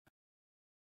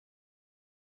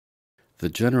The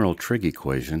general trig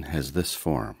equation has this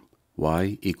form: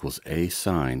 y equals a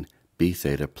sine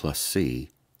Bθ+C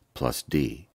plus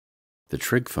d. The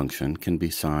trig function can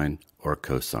be sine or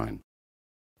cosine.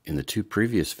 In the two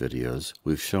previous videos,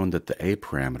 we've shown that the a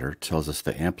parameter tells us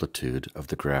the amplitude of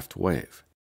the graphed wave.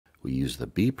 We use the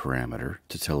b parameter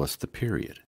to tell us the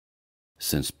period.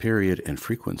 Since period and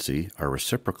frequency are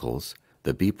reciprocals,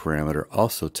 the b parameter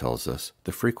also tells us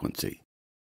the frequency,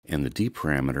 and the d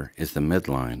parameter is the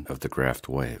midline of the graphed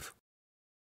wave.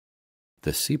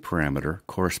 The c parameter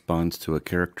corresponds to a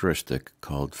characteristic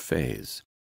called phase.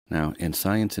 Now, in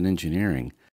science and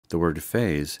engineering, the word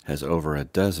phase has over a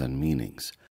dozen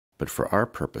meanings, but for our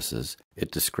purposes,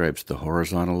 it describes the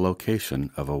horizontal location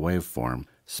of a waveform,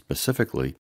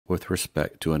 specifically with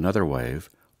respect to another wave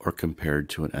or compared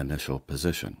to an initial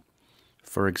position.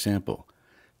 For example,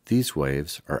 these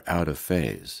waves are out of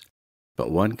phase,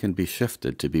 but one can be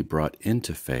shifted to be brought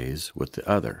into phase with the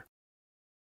other.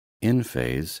 In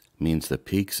phase means the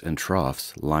peaks and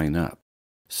troughs line up,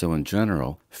 so in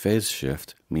general, phase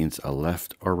shift means a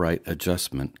left or right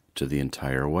adjustment to the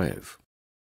entire wave.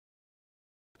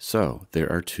 So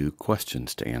there are two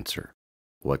questions to answer.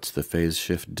 What's the phase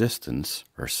shift distance,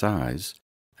 or size,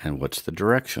 and what's the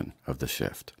direction of the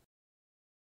shift?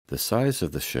 The size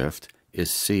of the shift is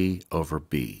c over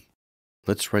b.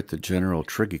 Let's write the general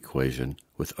trig equation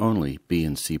with only b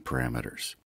and c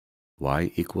parameters.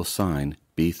 Y equals sine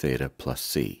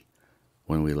Bθ+C.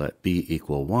 When we let b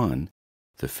equal 1,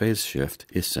 the phase shift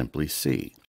is simply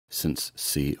c, since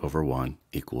c over 1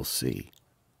 equals c.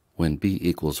 When b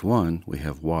equals 1, we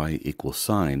have y equals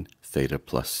sine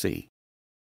Θ+C.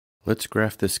 Let's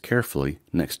graph this carefully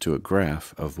next to a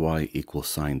graph of y equals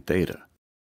sine theta.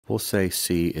 We'll say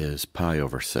c is pi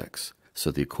over 6, so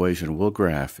the equation we'll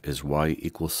graph is y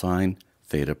equals sine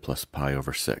theta plus pi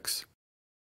over 6.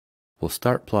 We'll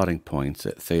start plotting points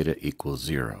at theta equals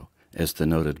 0, as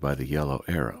denoted by the yellow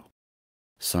arrow.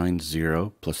 Sine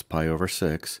 0 plus pi over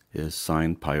 6 is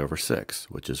sine pi over 6,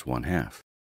 which is 1/2.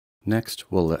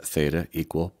 Next, we'll let theta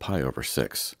equal pi over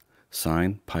 6.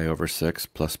 Sine pi over 6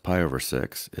 plus pi over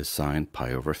 6 is sine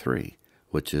pi over 3,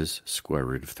 which is square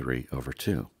root of 3 over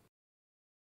 2.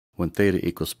 When theta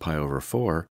equals pi over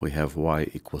 4, we have y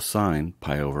equals sine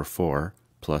pi over 4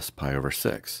 plus pi over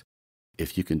 6.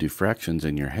 If you can do fractions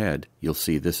in your head, you'll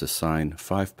see this is sine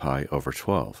 5 pi over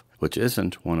 12, which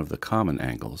isn't one of the common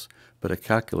angles, but a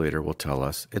calculator will tell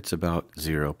us it's about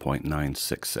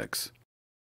 0.966.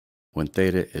 When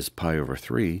theta is pi over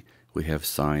 3, we have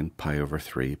sine pi over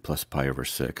 3 plus pi over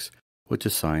 6, which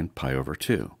is sine pi over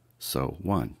 2, so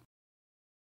 1.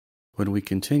 When we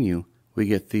continue, we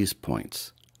get these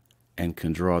points, and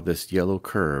can draw this yellow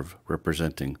curve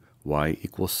representing y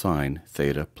equals sine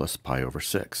theta plus pi over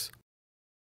 6.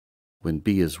 When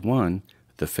b is 1,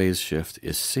 the phase shift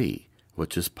is c,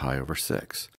 which is pi over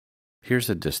 6. Here's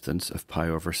a distance of pi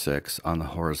over 6 on the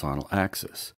horizontal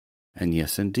axis. And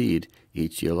yes, indeed,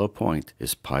 each yellow point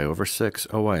is pi over 6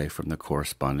 away from the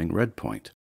corresponding red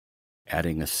point.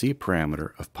 Adding a c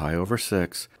parameter of pi over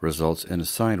 6 results in a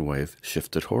sine wave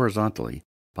shifted horizontally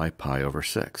by pi over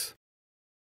 6.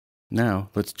 Now,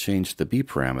 let's change the b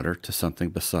parameter to something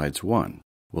besides 1.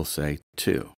 We'll say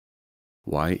 2.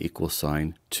 Y equals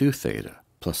sine 2 theta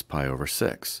plus pi over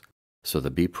 6. So the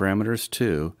b parameter is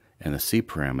 2, and the c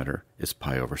parameter is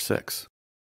pi over 6.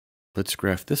 Let's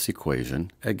graph this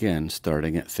equation, again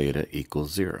starting at theta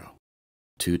equals 0.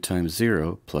 2 times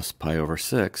 0 plus pi over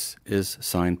 6 is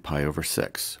sine pi over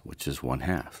 6, which is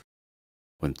 1/2.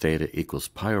 When theta equals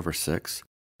pi over 6,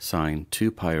 sine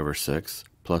 2 pi over 6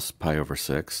 plus pi over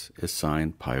 6 is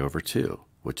sine pi over 2,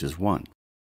 which is 1.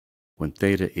 When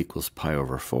theta equals pi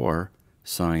over 4,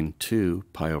 sine 2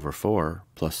 pi over 4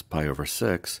 plus pi over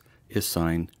 6 is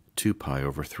sine 2 pi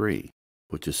over 3,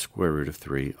 which is square root of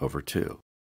 3 over 2.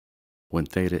 When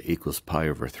theta equals pi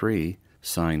over 3,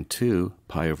 sine 2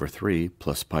 pi over 3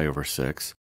 plus pi over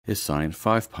 6 is sine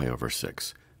 5 pi over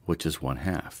 6, which is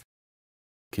 1/2.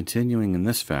 Continuing in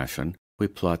this fashion, we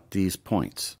plot these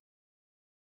points,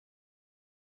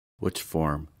 which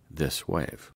form this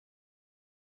wave.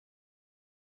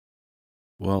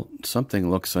 Well, something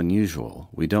looks unusual.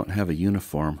 We don't have a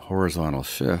uniform horizontal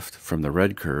shift from the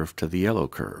red curve to the yellow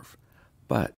curve.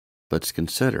 But let's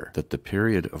consider that the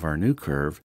period of our new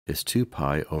curve is 2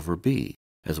 pi over b,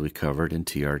 as we covered in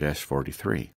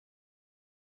TR-43.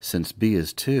 Since b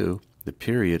is 2, the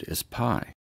period is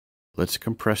pi. Let's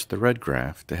compress the red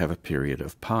graph to have a period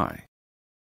of pi.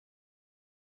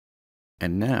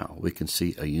 And now we can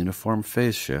see a uniform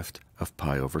phase shift of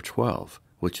pi over 12,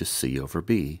 which is c over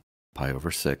b, pi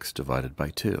over 6 divided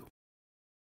by 2.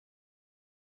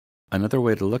 Another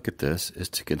way to look at this is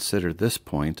to consider this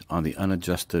point on the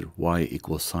unadjusted y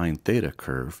equals sine theta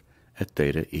curve at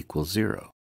theta equals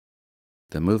 0.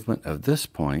 The movement of this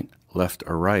point, left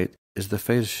or right, is the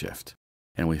phase shift,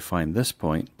 and we find this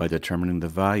point by determining the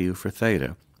value for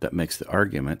theta that makes the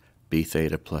argument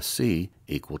Bθ+C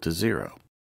equal to 0.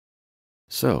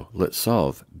 So let's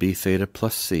solve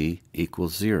Bθ+C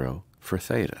equals 0 for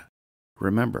theta.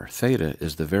 Remember, theta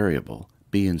is the variable,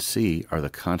 b and c are the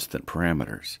constant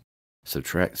parameters.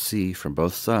 Subtract c from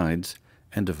both sides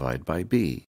and divide by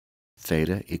b.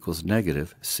 Theta equals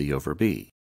negative c over b.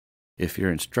 If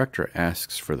your instructor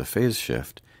asks for the phase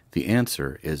shift, the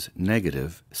answer is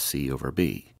negative c over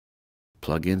b.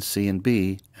 Plug in c and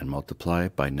b and multiply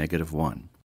by negative 1.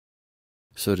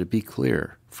 So to be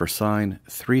clear, for sine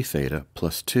 3 theta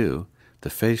plus 2, the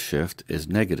phase shift is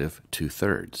negative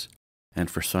 2/3.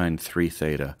 And for sine 3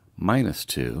 theta minus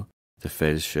 2, the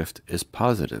phase shift is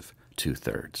positive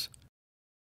 2/3.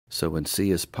 So when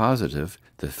c is positive,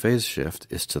 the phase shift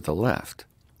is to the left,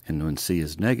 and when c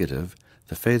is negative,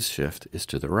 the phase shift is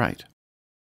to the right.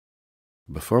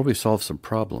 Before we solve some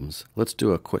problems, let's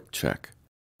do a quick check.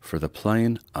 For the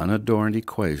plain, unadorned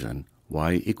equation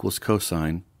y equals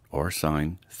cosine or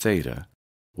sine theta,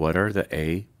 what are the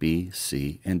a, b,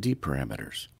 c, and d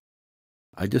parameters?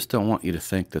 I just don't want you to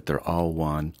think that they're all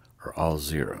 1 or all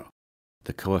 0.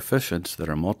 The coefficients that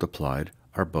are multiplied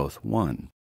are both 1,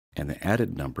 and the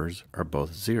added numbers are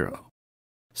both 0.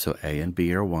 So a and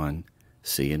b are 1,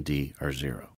 c and d are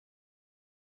 0.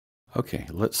 Okay,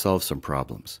 let's solve some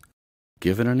problems.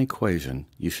 Given an equation,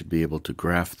 you should be able to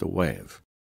graph the wave,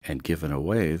 and given a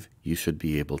wave, you should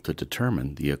be able to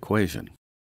determine the equation.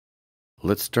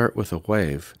 Let's start with a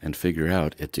wave and figure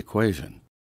out its equation.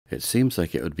 It seems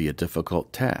like it would be a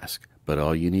difficult task, but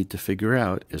all you need to figure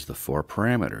out is the 4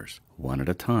 parameters, one at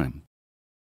a time.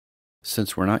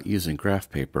 Since we're not using graph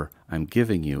paper, I'm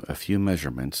giving you a few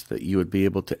measurements that you would be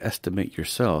able to estimate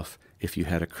yourself if you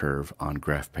had a curve on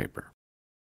graph paper.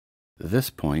 This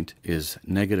point is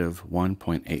negative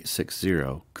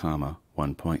 1.860,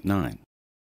 1.9.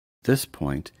 This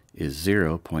point is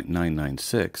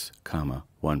 0.996,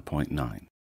 1.9.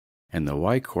 And the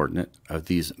y-coordinate of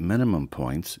these minimum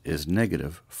points is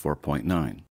negative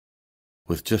 4.9.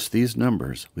 With just these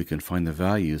numbers, we can find the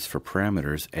values for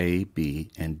parameters a, b,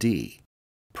 and d.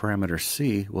 Parameter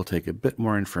c will take a bit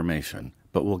more information,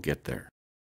 but we'll get there.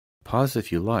 Pause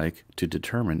if you like to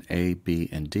determine a, b,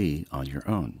 and d on your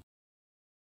own.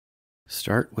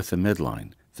 Start with the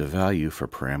midline, the value for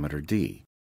parameter d.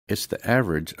 It's the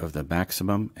average of the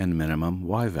maximum and minimum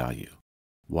y value.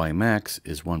 Y max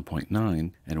is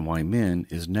 1.9 and y min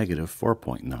is negative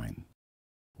 4.9.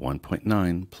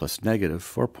 1.9 plus negative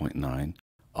 4.9,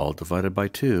 all divided by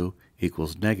 2,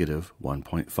 equals negative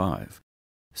 1.5.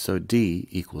 So d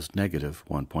equals negative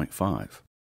 1.5.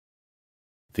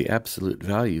 The absolute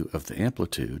value of the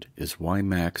amplitude is y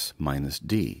max minus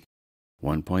d.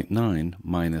 1.9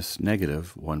 minus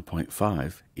negative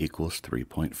 1.5 equals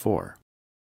 3.4.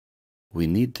 We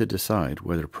need to decide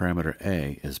whether parameter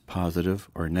a is positive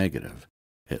or negative.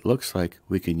 It looks like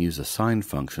we can use a sine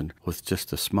function with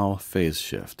just a small phase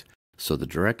shift, so the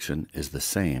direction is the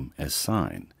same as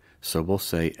sine, so we'll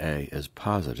say a is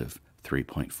positive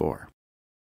 3.4.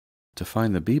 To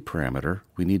find the b parameter,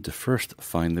 we need to first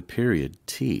find the period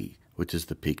t, which is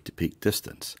the peak-to-peak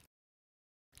distance.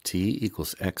 T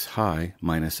equals x high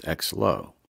minus x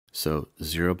low, so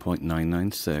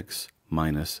 0.996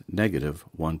 minus negative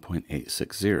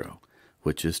 1.860,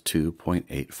 which is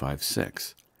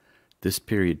 2.856. This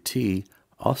period t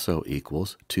also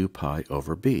equals 2 pi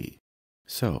over b.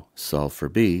 So solve for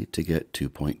b to get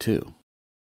 2.2.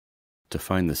 To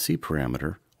find the c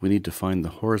parameter, we need to find the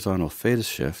horizontal phase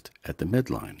shift at the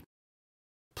midline.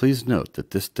 Please note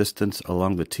that this distance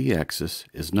along the t-axis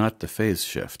is not the phase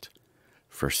shift.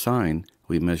 For sine,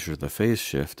 we measure the phase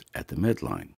shift at the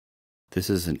midline. This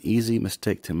is an easy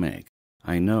mistake to make.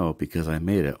 I know because I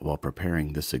made it while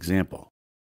preparing this example.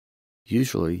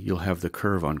 Usually, you'll have the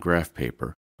curve on graph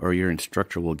paper, or your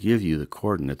instructor will give you the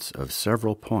coordinates of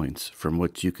several points from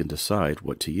which you can decide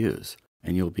what to use,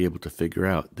 and you'll be able to figure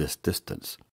out this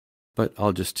distance. But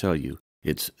I'll just tell you,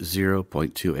 it's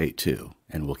 0.282,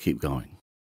 and we'll keep going.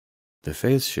 The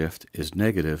phase shift is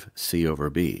negative c over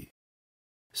b.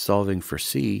 Solving for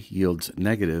c yields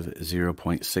negative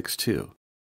 0.62.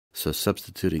 So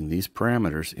substituting these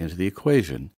parameters into the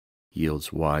equation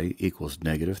yields y equals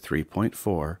negative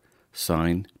 3.4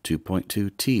 sine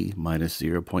 2.2t minus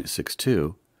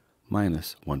 0.62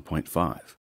 minus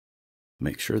 1.5.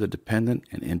 Make sure the dependent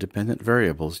and independent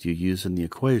variables you use in the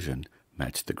equation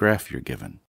match the graph you're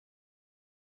given.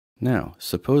 Now,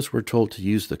 suppose we're told to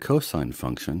use the cosine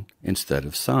function instead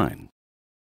of sine.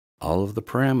 All of the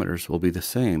parameters will be the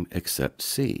same except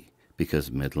c, because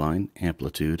midline,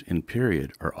 amplitude, and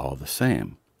period are all the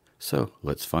same. So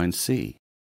let's find c.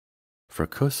 For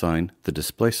cosine, the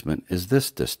displacement is this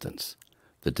distance.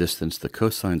 The distance the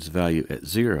cosine's value at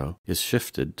 0 is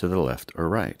shifted to the left or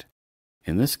right.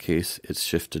 In this case, it's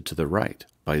shifted to the right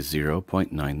by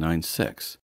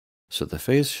 0.996. So the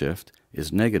phase shift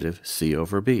is negative c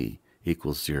over b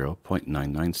equals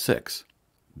 0.996.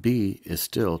 b is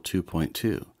still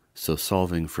 2.2, so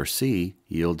solving for c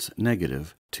yields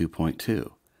negative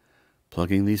 2.2.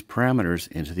 Plugging these parameters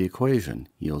into the equation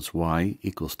yields y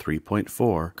equals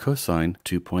 3.4 cosine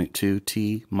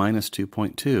 2.2t minus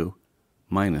 2.2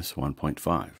 minus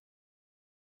 1.5.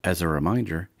 As a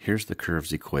reminder, here's the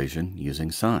curve's equation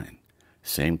using sine.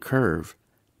 Same curve,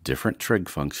 different trig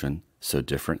function, so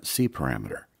different c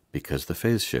parameter, because the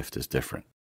phase shift is different.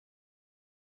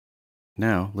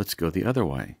 Now let's go the other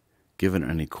way. Given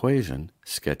an equation,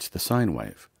 sketch the sine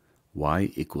wave.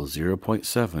 Y equals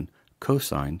 0.7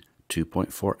 cosine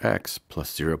 2.4x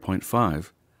plus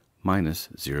 0.5 minus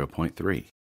 0.3.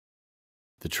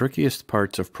 The trickiest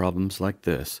parts of problems like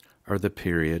this are the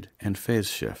period and phase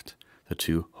shift, the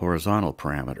two horizontal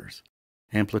parameters.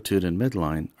 Amplitude and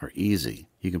midline are easy.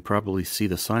 You can probably see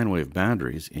the sine wave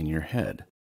boundaries in your head.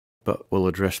 But we'll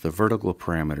address the vertical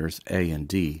parameters A and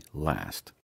D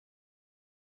last.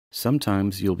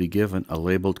 Sometimes you'll be given a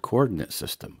labeled coordinate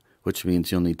system, which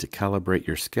means you'll need to calibrate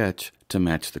your sketch to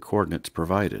match the coordinates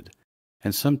provided.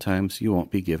 And sometimes you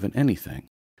won't be given anything,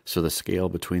 so the scale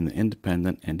between the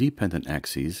independent and dependent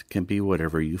axes can be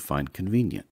whatever you find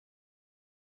convenient.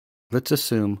 Let's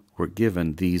assume we're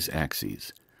given these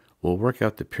axes. We'll work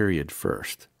out the period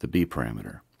first, the b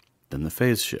parameter, then the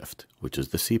phase shift, which is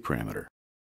the c parameter,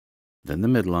 then the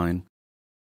midline,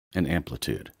 and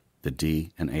amplitude, the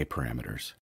d and a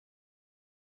parameters.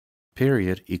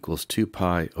 Period equals 2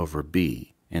 pi over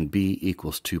b, and b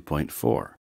equals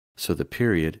 2.4, so the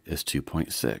period is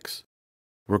 2.6.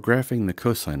 We're graphing the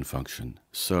cosine function,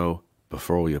 so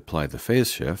before we apply the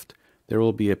phase shift, there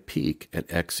will be a peak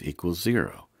at x equals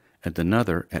 0, and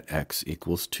another at x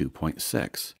equals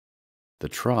 2.6. The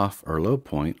trough or low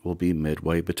point will be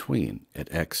midway between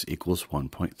at x equals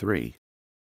 1.3.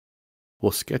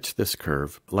 We'll sketch this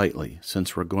curve lightly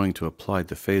since we're going to apply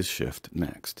the phase shift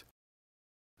next.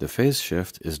 The phase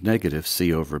shift is negative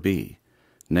c over b.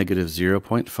 Negative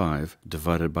 0.5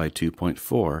 divided by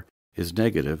 2.4 is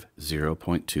negative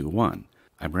 0.21.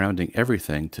 I'm rounding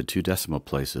everything to 2 decimal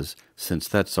places since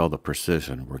that's all the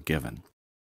precision we're given.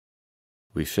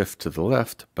 We shift to the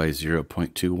left by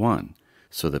 0.21,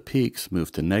 so the peaks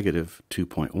move to negative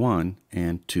 2.1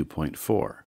 and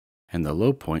 2.4, and the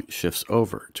low point shifts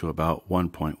over to about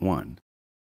 1.1.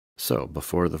 So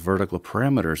before the vertical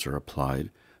parameters are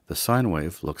applied, the sine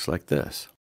wave looks like this.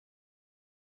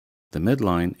 The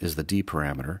midline is the d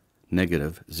parameter,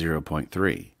 negative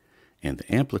 0.3, and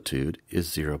the amplitude is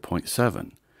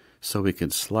 0.7, so we can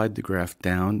slide the graph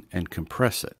down and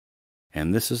compress it.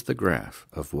 And this is the graph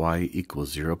of y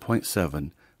equals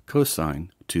 0.7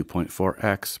 cosine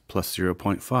 2.4x plus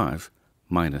 0.5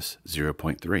 minus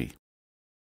 0.3.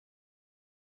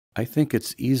 I think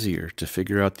it's easier to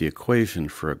figure out the equation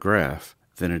for a graph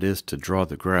than it is to draw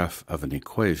the graph of an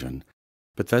equation,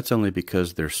 but that's only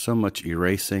because there's so much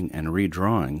erasing and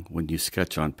redrawing when you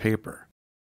sketch on paper.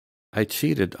 I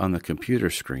cheated on the computer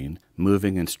screen,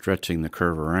 moving and stretching the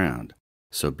curve around,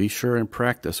 so be sure and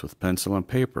practice with pencil and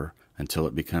paper until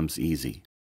it becomes easy.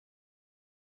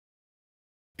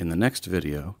 In the next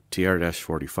video,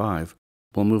 TR-45,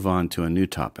 we'll move on to a new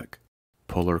topic,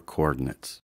 polar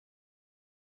coordinates.